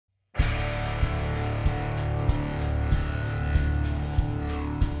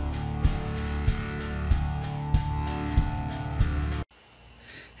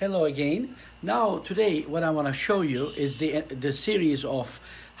Hello again. Now today what I want to show you is the series of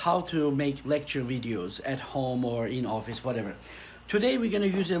how to make lecture videos at home or in office, whatever. Today we're going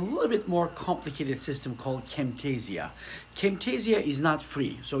to use a little bit more complicated system called Camtasia. Camtasia is not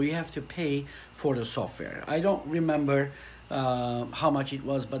free, so you have to pay for the software. I don't remember how much it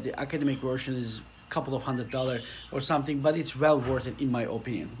was, but the academic version is a couple of $100 or something, but it's well worth it in my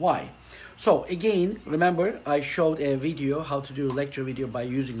opinion. Why? So again, remember I showed a video how to do a lecture video by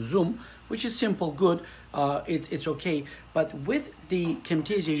using Zoom, which is simple, good, it's okay. But with the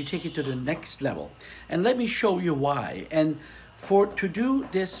Camtasia, you take it to the next level. And let me show you why. And to do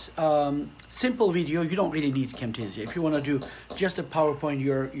this simple video, you don't really need Camtasia. If you want to do just a PowerPoint,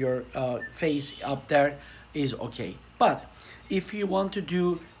 your face up there is okay. But if you want to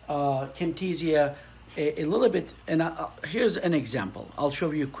do Camtasia a little bit, and here's an example. I'll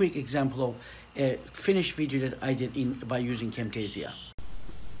show you a quick example of a finished video that I did by using Camtasia.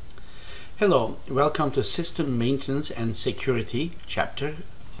 Hello, welcome to System Maintenance and Security chapter.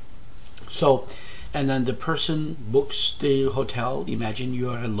 And then the person books the hotel. Imagine you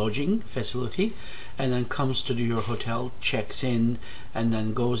are a lodging facility, and then comes to your hotel, checks in, and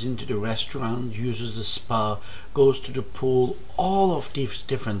then goes into the restaurant, uses the spa, goes to the pool, all of these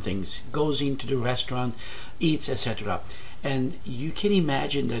different things, goes into the restaurant, eats, etc. And you can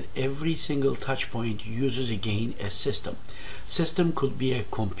imagine that every single touch point uses again a system. System could be a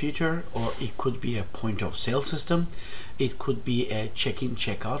computer, or it could be a point of sale system. It could be a check-in,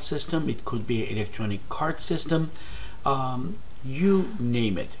 check-out system. It could be an electronic card system. You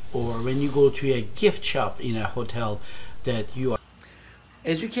name it. Or when you go to a gift shop in a hotel that you are.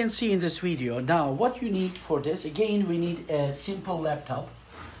 As you can see in this video, now what you need for this, again, we need a simple laptop.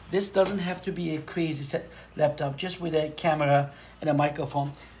 This doesn't have to be a crazy laptop, just with a camera and a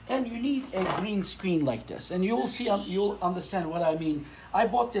microphone. And you need a green screen like this. And you will see, you'll understand what I mean. I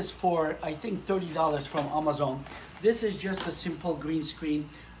bought this for, I think, $30 from Amazon. This is just a simple green screen.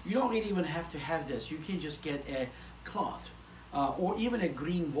 You don't really even have to have this. You can just get a cloth or even a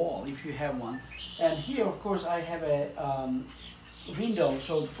green wall if you have one. And here, of course, I have a window,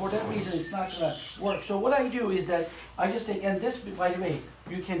 so for that reason it's not gonna work. So what I do is that I just take, and this, by the way,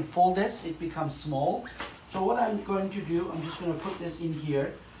 you can fold this, it becomes small. So what I'm going to do, I'm just going to put this in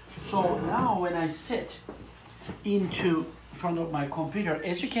here. So now when I sit into front of my computer,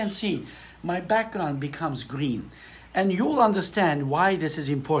 as you can see, my background becomes green. And you'll understand why this is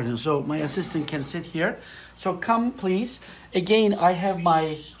important. So my assistant can sit here. So come please. Again, I have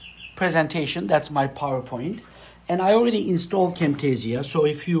my presentation, that's my PowerPoint. And I already installed Camtasia, so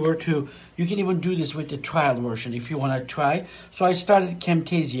if you were to, you can even do this with the trial version if you want to try. So I started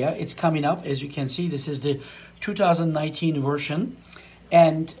Camtasia, it's coming up, as you can see, this is the 2019 version.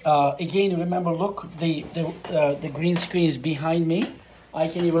 And again, remember, look, the green screen is behind me. I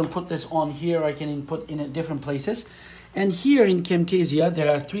can even put this on here, I can put in different places. And here in Camtasia, there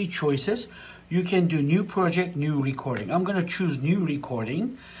are three choices. You can do new project, new recording. I'm gonna choose new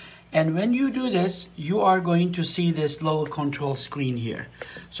recording. And when you do this, you are going to see this little control screen here.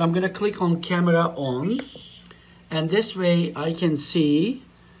 So I'm going to click on camera on, and this way I can see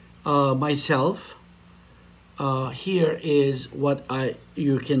myself. Here is what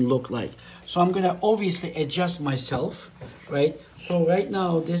you can look like. So I'm going to obviously adjust myself, right? So right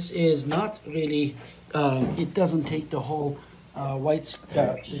now this is not really, it doesn't take the whole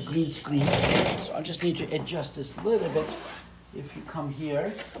the green screen. So I just need to adjust this a little bit. If you come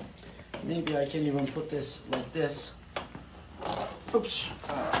here, maybe I can even put this like this. Oops.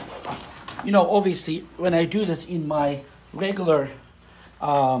 You know, obviously, when I do this in my regular,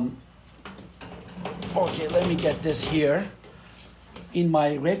 okay, let me get this here. In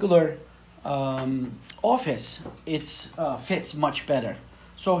my regular office, it fits much better.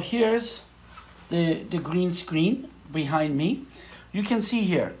 So here's the green screen behind me. You can see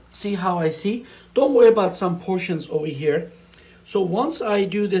here, see how I see? Don't worry about some portions over here. So once I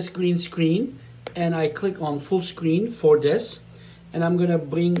do this green screen and I click on full screen for this, and I'm gonna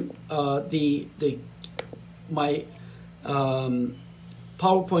bring my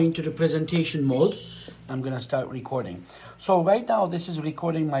PowerPoint to the presentation mode, I'm gonna start recording. So right now this is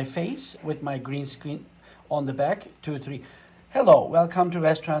recording my face with my green screen on the back, 2, 3. Hello, welcome to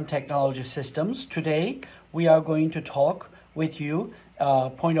Restaurant Technology Systems. Today we are going to talk with you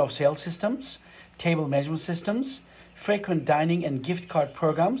point of sale systems, table management systems, frequent dining and gift card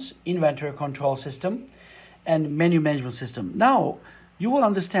programs, inventory control system, and menu management system. Now, you will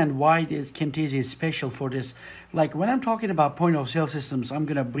understand why this Camtasia is special for this. Like when I'm talking about point of sale systems, I'm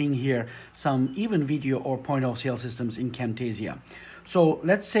gonna bring here some even video or point of sale systems in Camtasia. So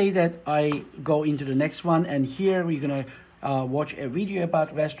let's say that I go into the next one, and here we're gonna watch a video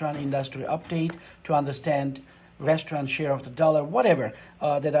about restaurant industry update to understand restaurant share of the dollar, whatever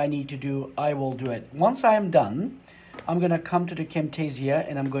that I need to do, I will do it. Once I am done, I'm going to come to the Camtasia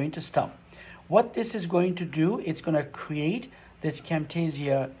and I'm going to stop. What this is going to do, it's going to create this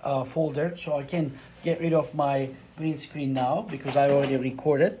Camtasia folder, so I can get rid of my green screen now because I already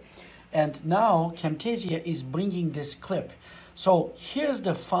recorded. And now Camtasia is bringing this clip. So here's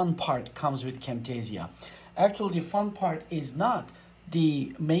the fun part comes with Camtasia. Actually, the fun part is not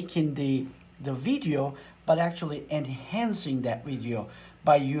the making the video, but actually enhancing that video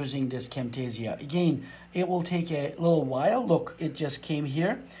by using this Camtasia. Again, it will take a little while. Look, it just came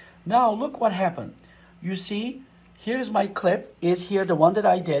here. Now look what happened. You see, here's my clip. Is here the one that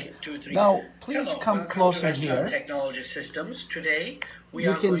I did. Now please come closer here. Technology Systems. Today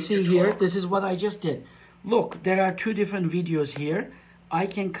you can see here, this is what I just did. Look, there are two different videos here. I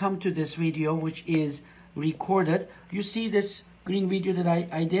can come to this video which is recorded. You see this green video that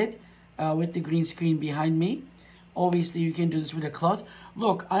I did with the green screen behind me. Obviously you can do this with a cloth.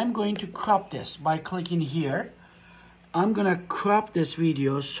 Look, I'm going to crop this by clicking here. I'm gonna crop this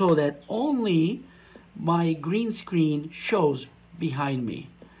video so that only my green screen shows behind me.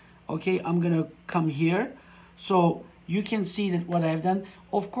 Okay, I'm gonna come here so you can see that what I've done.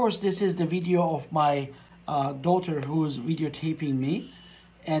 Of course, this is the video of my daughter who's videotaping me,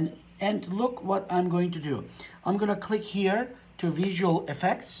 and look what I'm going to do. I'm gonna click here to visual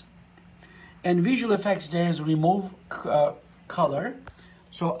effects, and visual effects there is remove color.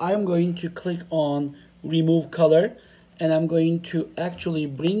 So I'm going to click on remove color, and I'm going to actually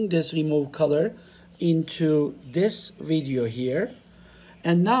bring this remove color into this video here.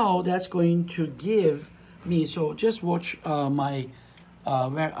 And now that's going to give me, so just watch my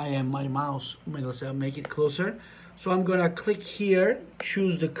where I am, my mouse. Let's make it closer. So I'm gonna click here,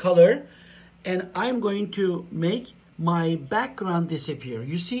 choose the color, and I'm going to make my background disappear.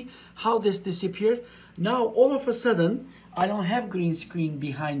 You see how this disappeared? Now all of a sudden I don't have green screen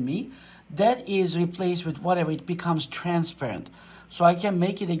behind me. That is replaced with whatever, it becomes transparent. So I can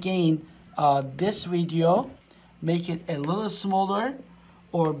make it again, this video, make it a little smaller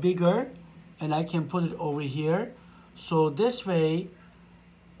or bigger, and I can put it over here. So this way,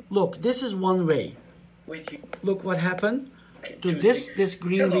 look, this is one way. Look what happened to this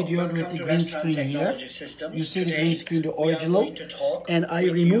green video with the green screen here. You see the green screen, the original, and I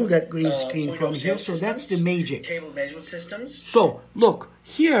remove that green screen from here. So that's the magic. Table management systems. So look,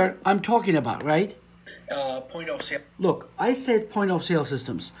 here I'm talking about, right? Point of sale. Look, I said point of sale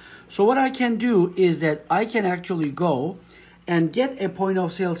systems. So what I can do is that I can actually go and get a point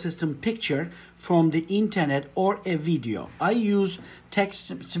of sale system picture from the internet or a video. I use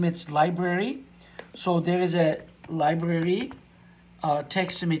TechSmith's library. So there is a library,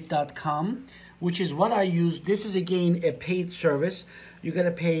 techsmith.com, which is what I use. This is again a paid service. You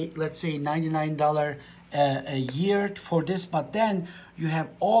gotta pay, let's say, $99 a year for this, but then you have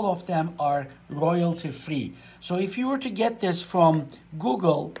all of them are royalty free. So if you were to get this from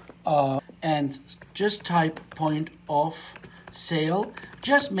Google and just type point of sale,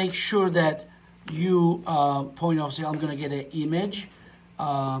 just make sure that you point of sale. I'm gonna get an image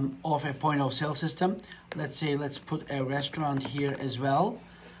of a point of sale system. Let's say, let's put a restaurant here as well.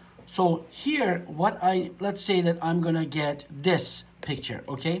 So here, let's say that I'm gonna get this picture,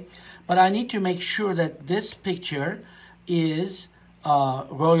 okay? But I need to make sure that this picture is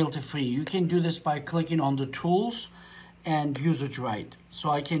royalty free. You can do this by clicking on the tools and usage right. So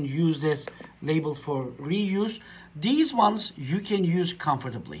I can use this labeled for reuse. These ones you can use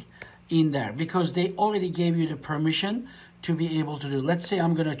comfortably in there because they already gave you the permission to be able to do. Let's say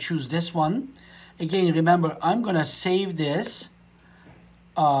I'm gonna choose this one. Again, remember, I'm gonna save this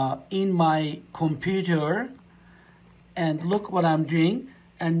in my computer, and look what I'm doing.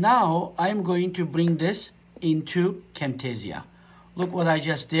 And now I'm going to bring this into Camtasia. Look what I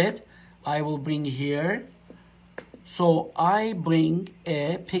just did. I will bring here. So I bring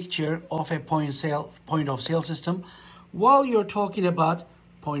a picture of a point of sale system while you're talking about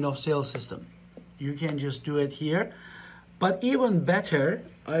point of sale system. You can just do it here. But even better,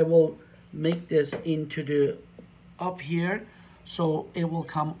 I will make this into the up here, so it will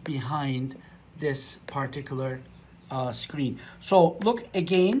come behind this particular screen. So look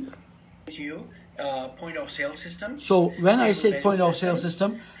again. Point of sale system. So when I say point of sale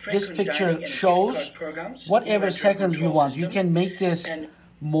system, this picture shows whatever seconds you want. You can make this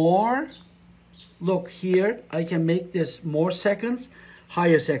more. Look here, I can make this more seconds,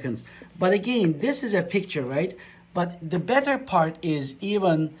 higher seconds. But again, this is a picture, right? But the better part is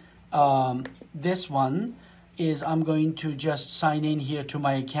even this one is I'm going to just sign in here to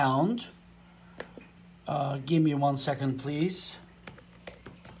my account. Give me 1 second, please.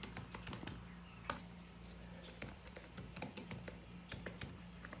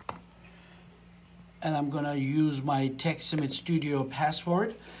 And I'm gonna use my TechSummit Studio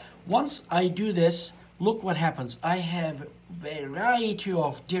password. Once I do this, look what happens. I have a variety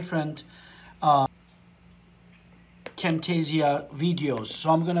of different Camtasia videos.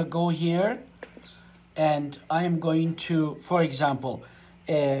 So I'm gonna go here and I am going to, for example,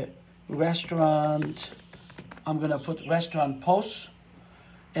 a restaurant. I'm gonna put restaurant posts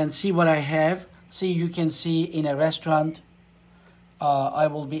and see what I have. See, you can see in a restaurant, I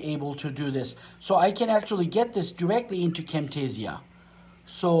will be able to do this. So I can actually get this directly into Camtasia.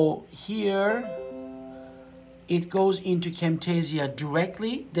 So here, it goes into Camtasia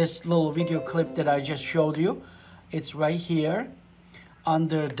directly. This little video clip that I just showed you, it's right here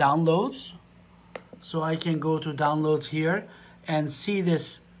under downloads. So I can go to downloads here and see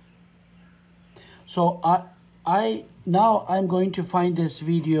this. So now I'm going to find this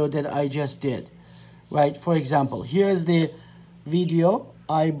video that I just did, right? For example, here's the video.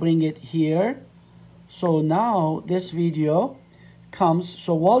 I bring it here. So now this video comes.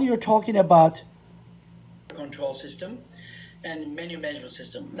 So while you're talking about control system and menu management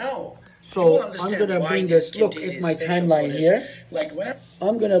system, now so I'm gonna bring this. Look at my timeline here. Like when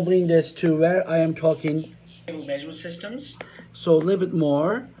I'm gonna bring this to where I am talking menu management systems. So a little bit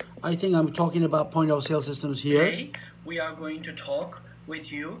more. I think I'm talking about point of sale systems here. Today we are going to talk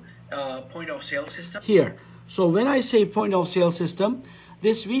with you point of sale system here. So when I say point of sale system,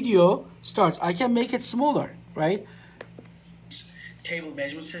 this video starts. I can make it smaller, right? Table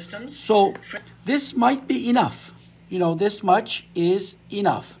management systems. So this might be enough. You know, this much is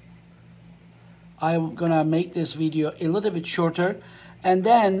enough. I'm gonna make this video a little bit shorter. And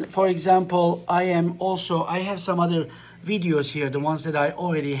then, for example, I have some other videos here, the ones that I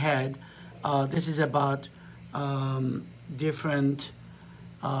already had. This is about different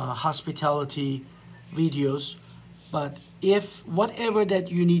hospitality videos. But if whatever that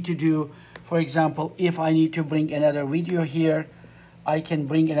you need to do, for example, if I need to bring another video here, I can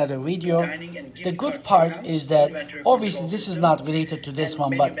bring another video. The good part is that obviously this is not related to this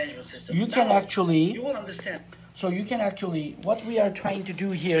one, but you can actually, you will understand. so you can actually, what we are trying to do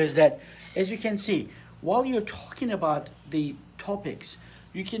here is that, as you can see, while you're talking about the topics,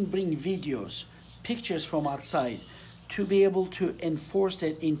 you can bring videos, pictures from outside to be able to enforce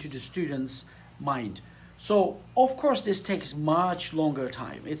that into the student's mind. So of course this takes much longer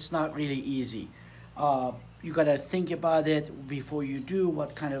time. It's not really easy. You gotta think about it before you do,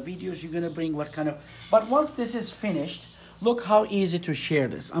 what kind of videos you're gonna bring, what kind of, but once this is finished, look how easy to share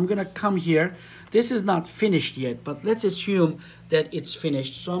this. I'm gonna come here. This is not finished yet, but let's assume that it's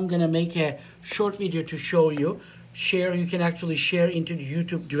finished. So I'm gonna make a short video to show you. Share, you can actually share into the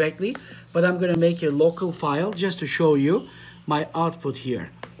YouTube directly, but I'm gonna make a local file just to show you my output here.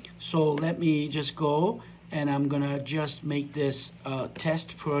 So let me just go and I'm gonna just make this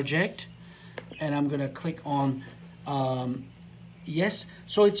test project. And I'm gonna click on yes.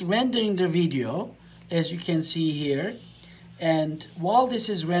 So it's rendering the video, as you can see here. And while this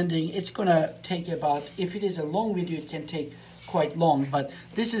is rendering, it's gonna take about, if it is a long video, it can take quite long, but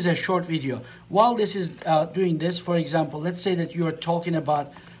this is a short video. While this is doing this, for example, let's say that you're talking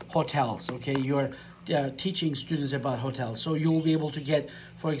about hotels, okay? You're teaching students about hotels. So you will be able to get,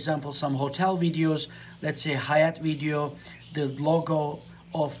 for example, some hotel videos, let's say Hyatt video, the logo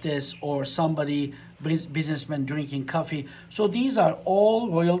of this, or somebody, businessman drinking coffee. So these are all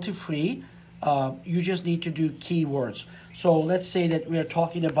royalty free. You just need to do keywords. So let's say that we are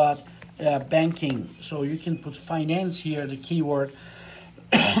talking about banking. So you can put finance here, the keyword,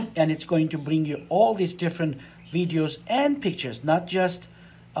 and it's going to bring you all these different videos and pictures, not just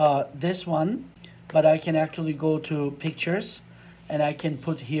this one, but I can actually go to pictures and I can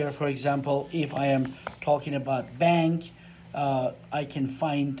put here, for example, if I am talking about bank, I can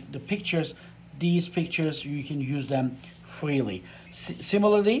find the pictures. These pictures, you can use them freely.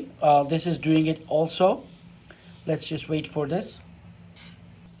 Similarly, this is doing it also. Let's just wait for this.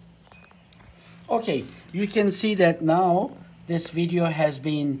 Okay, you can see that now this video has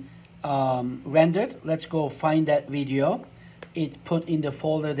been rendered. Let's go find that video. It's put in the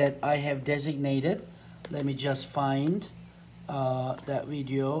folder that I have designated. Let me just find that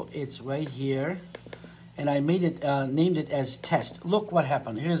video. It's right here. And I made it, named it as test. Look what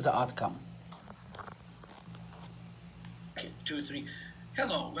happened. Here's the outcome. Okay, 2, 3.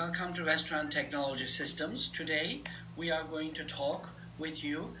 Hello, welcome to Restaurant Technology Systems. Today we are going to talk with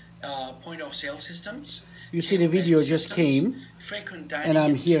you point of sale systems. You see the video just came, and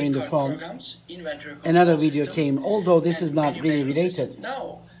I'm here in the front. Another video came, although this is not really related.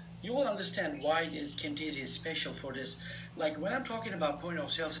 Now you will understand why Camtasia is special for this. Like when I'm talking about point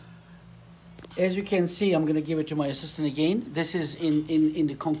of sale. As you can see, I'm going to give it to my assistant again. This is in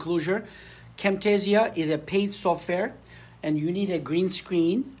the conclusion. Camtasia is a paid software, and you need a green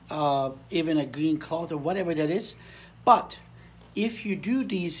screen, even a green cloth or whatever that is. But if you do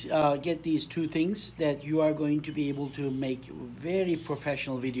these, get these two things, that you are going to be able to make very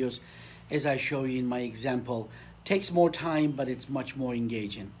professional videos, as I show you in my example. Takes more time, but it's much more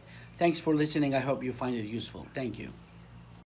engaging. Thanks for listening. I hope you find it useful. Thank you.